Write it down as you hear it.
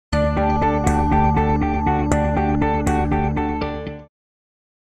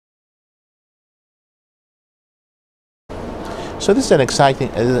So this is an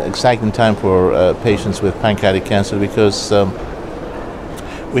exciting time for patients with pancreatic cancer because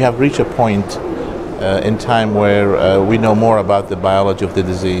we have reached a point in time where we know more about the biology of the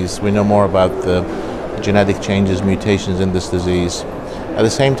disease, we know more about the genetic changes, mutations in this disease. At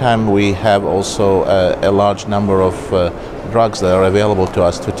the same time, we have also a large number of drugs that are available to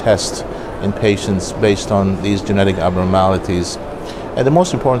us to test in patients based on these genetic abnormalities. And the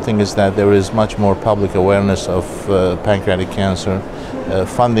most important thing is that there is much more public awareness of pancreatic cancer.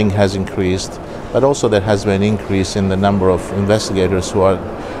 Funding has increased, but also there has been an increase in the number of investigators who are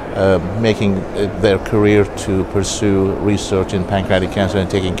making their career to pursue research in pancreatic cancer and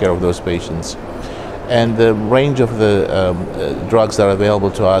taking care of those patients. And the range of the drugs that are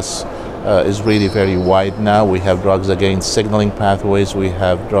available to us is really very wide now. We have drugs against signaling pathways, we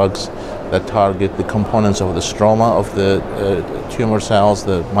have drugs that target the components of the stroma of the tumor cells,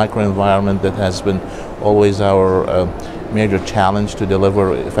 the microenvironment that has been always our major challenge to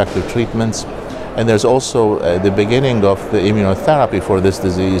deliver effective treatments. And there's also the beginning of the immunotherapy for this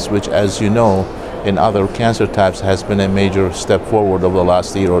disease, which, as you know, in other cancer types has been a major step forward over the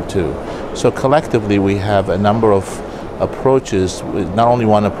last year or two. So collectively we have a number of approaches, not only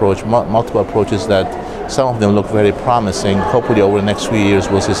one approach, multiple approaches that some of them look very promising. Hopefully over the next few years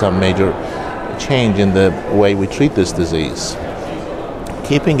we'll see some major change in the way we treat this disease.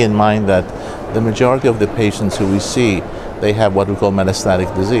 Keeping in mind that the majority of the patients who we see, they have what we call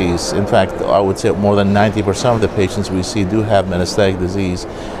metastatic disease. In fact, I would say more than 90% of the patients we see do have metastatic disease.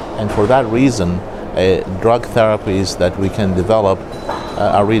 And for that reason, drug therapies that we can develop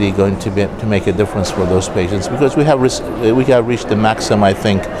are really going to make a difference for those patients, because we have reached the maximum, I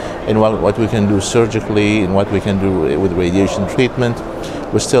think, in what we can do surgically, in what we can do with radiation treatment.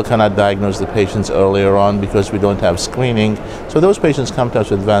 We still cannot diagnose the patients earlier on because we don't have screening. So those patients come to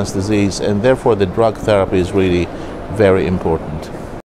us with advanced disease, and therefore the drug therapy is really very important.